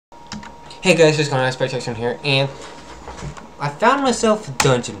Hey guys, just going to Expectation here, and I found myself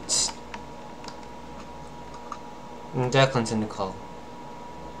dungeons. And Declan's in the call.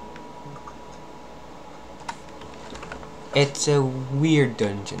 It's a weird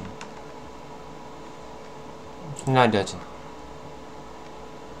dungeon. It's not a dungeon.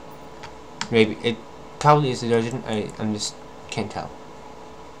 Maybe it probably is a dungeon. I'm just can't tell.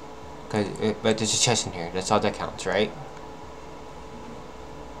 But there's a chest in here. That's all that counts, right?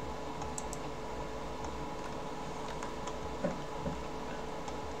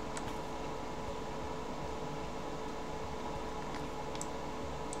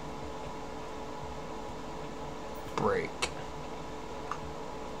 Break.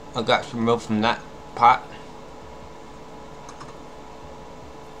 I got some rope from that pot.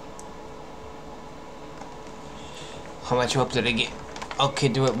 How much rope did I get? Okay,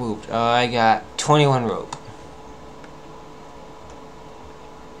 do it moved. I got 21 rope.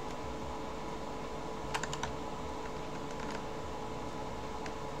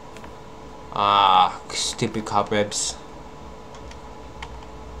 Stupid cobwebs.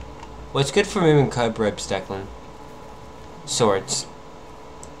 What's good for moving cobwebs, Declan? Swords.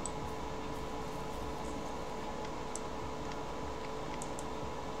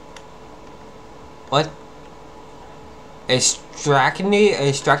 What? A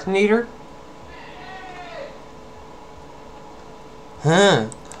Stractinator? Huh.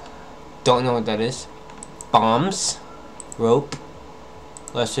 Don't know what that is. Bombs. Rope.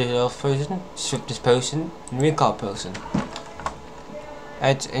 Lesser health potion. Swiftness potion. And recall potion.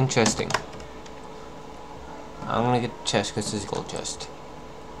 That's interesting. I'm gonna get the chest because it's a gold chest.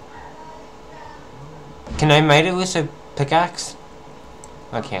 Can I mine it with a pickaxe?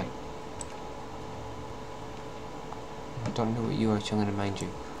 I can't. I don't know what you are, so I'm gonna mind you.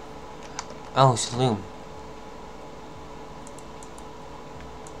 Oh, Saloon.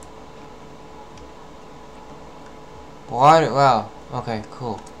 What? Wow. Okay,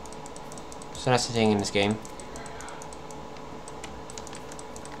 cool. So that's the thing in this game.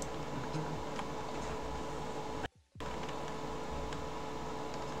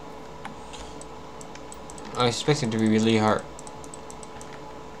 I expect it to be really hard.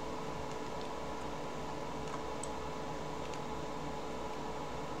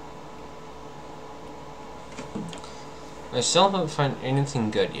 I still haven't found anything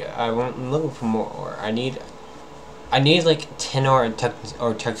good yet. I'm looking for more ore. I need like 10 ore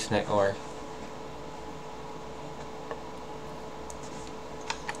or Texanite ore.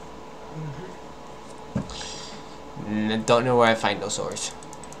 Don't know where I find those ores.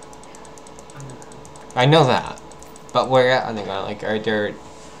 I know that, but where are they going? Like, are there?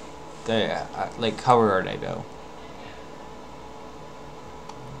 Like, how are they though?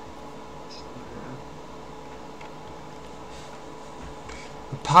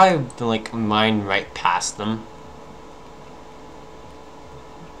 Probably like mine right past them.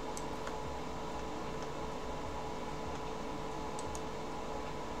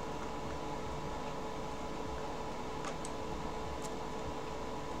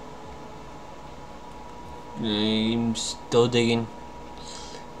 I'm still digging.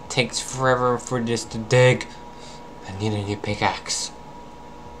 Takes forever for this to dig. I need a new pickaxe.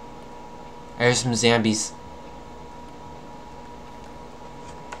 There's some zombies.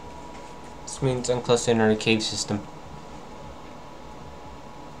 This means I'm close to another cave system.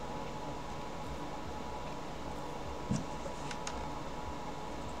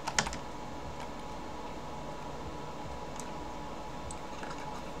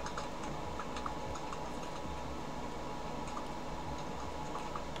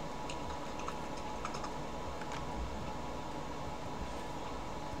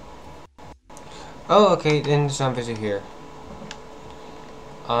 Oh, okay, then the zombies are here.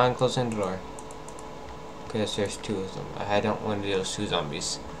 I'm closing the door. Because there's two of them. I don't want those two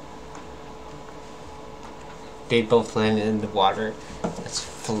zombies. They both landed in the water.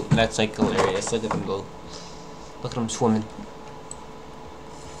 That's like hilarious. Look at them go. Look at them swimming.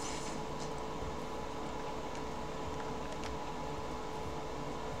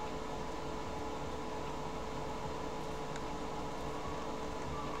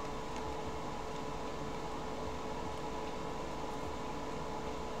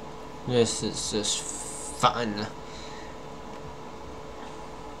 This is just fun.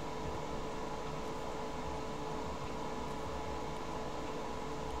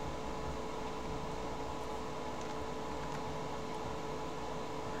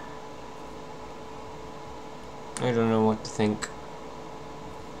 I don't know what to think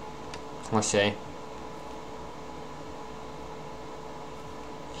or say.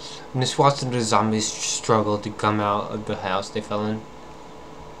 I'm just watching the zombies struggle to come out of the house they fell in.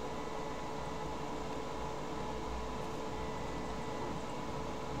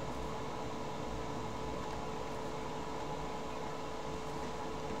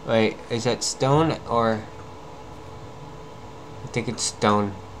 Wait, is that stone or? I think it's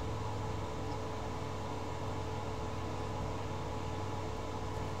stone.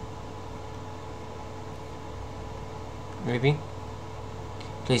 Maybe?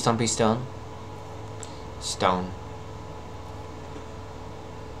 Please don't be stone. Stone.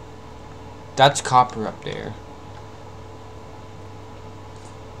 That's copper up there.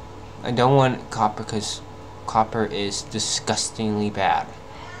 I don't want copper because copper is disgustingly bad.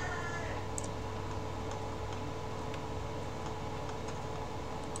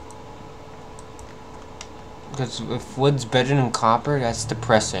 Because if wood's better than copper, that's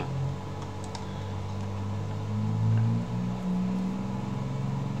depressing.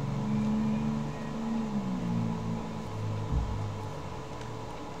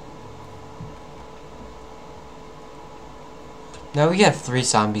 Now we have 3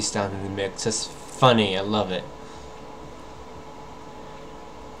 zombies down in the mix. That's funny. I love it.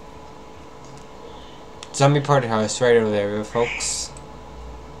 Zombie party house right over there, folks.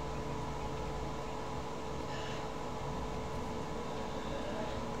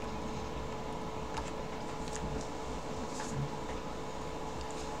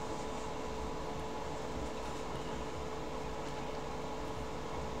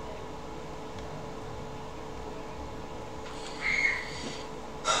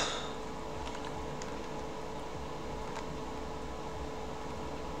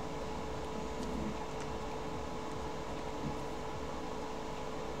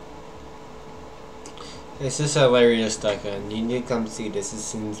 This is hilarious, Duncan. You need to come see this as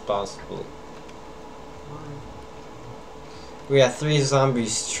soon as possible. We have 3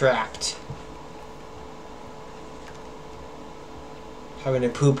 zombies trapped. Having a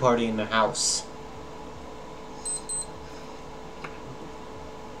poo party in the house.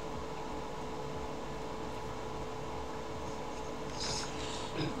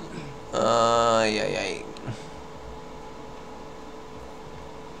 Yeah.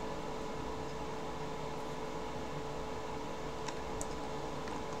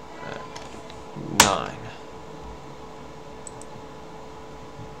 9.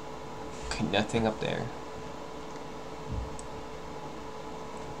 Okay, nothing up there.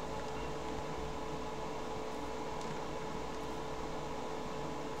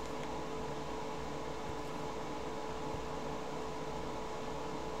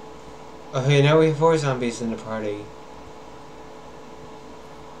 Okay, now we have 4 zombies in the party.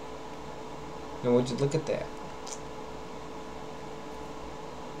 Now would you look at that?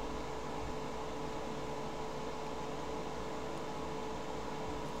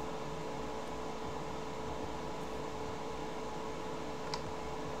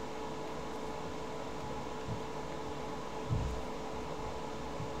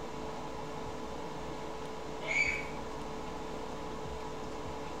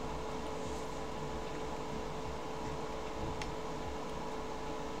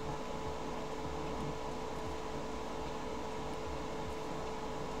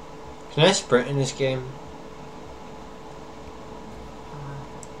 Can I sprint in this game?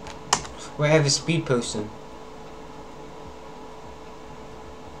 Wait, I have a speed potion.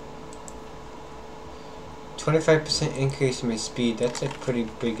 25% increase in my speed. That's a pretty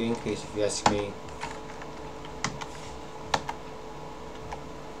big increase if you ask me.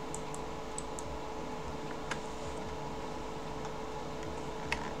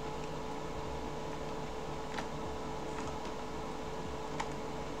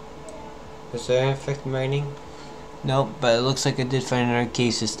 Does that affect mining? Nope, but it looks like I did find an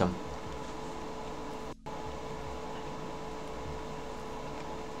arcade system.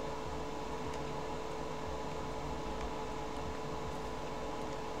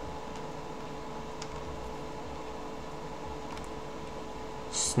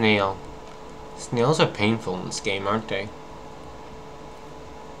 Snail. Snails are painful in this game, aren't they?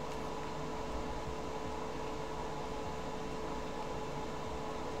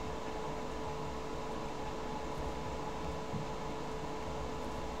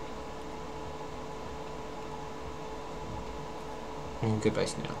 Goodbye,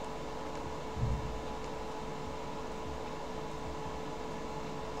 snail.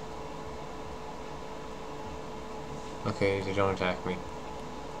 Okay, they don't attack me.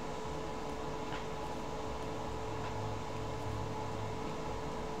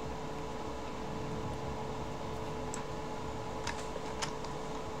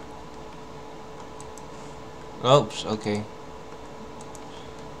 Oops, okay.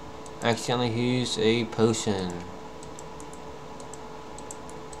 Accidentally used a potion.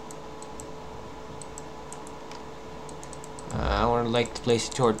 I would like to place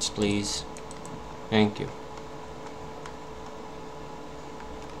a torch, please. Thank you.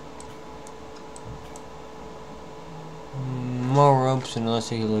 more ropes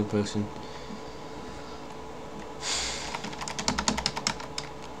unless you're a healing person.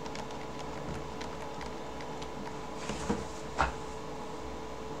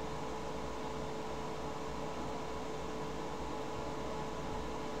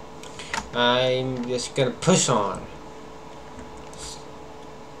 I'm just gonna push on.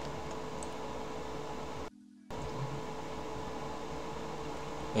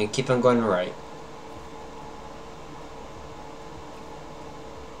 And keep on going right.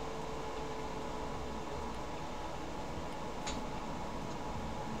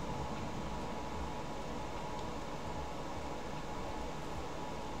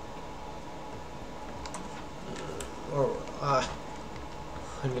 Oh,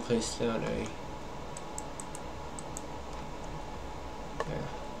 let me place down a... There.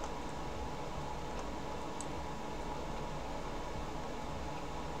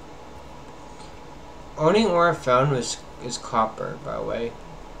 Only ore I found is copper, by the way.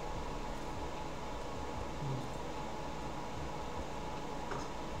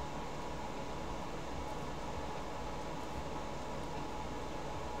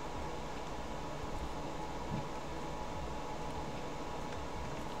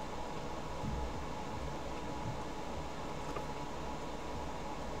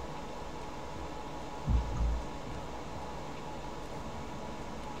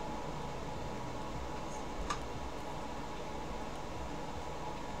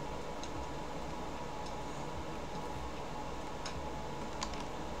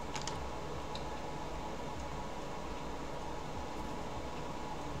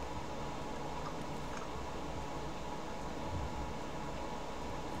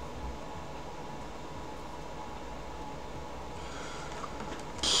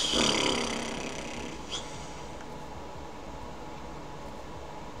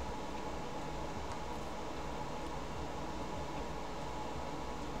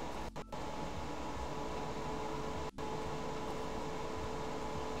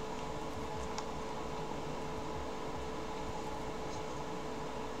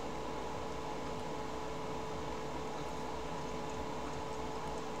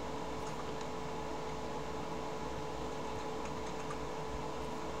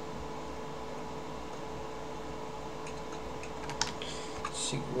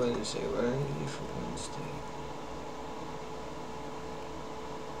 Wednesday, what do I need for Wednesday?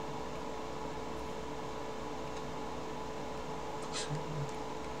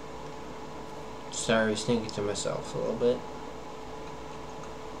 Sorry, thinking to myself a little bit.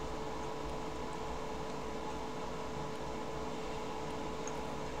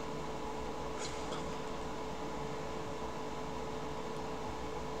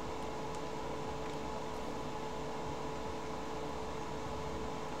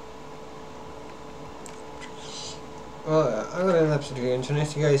 Well, I'm gonna end the episode here, and so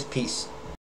nice to you guys, peace.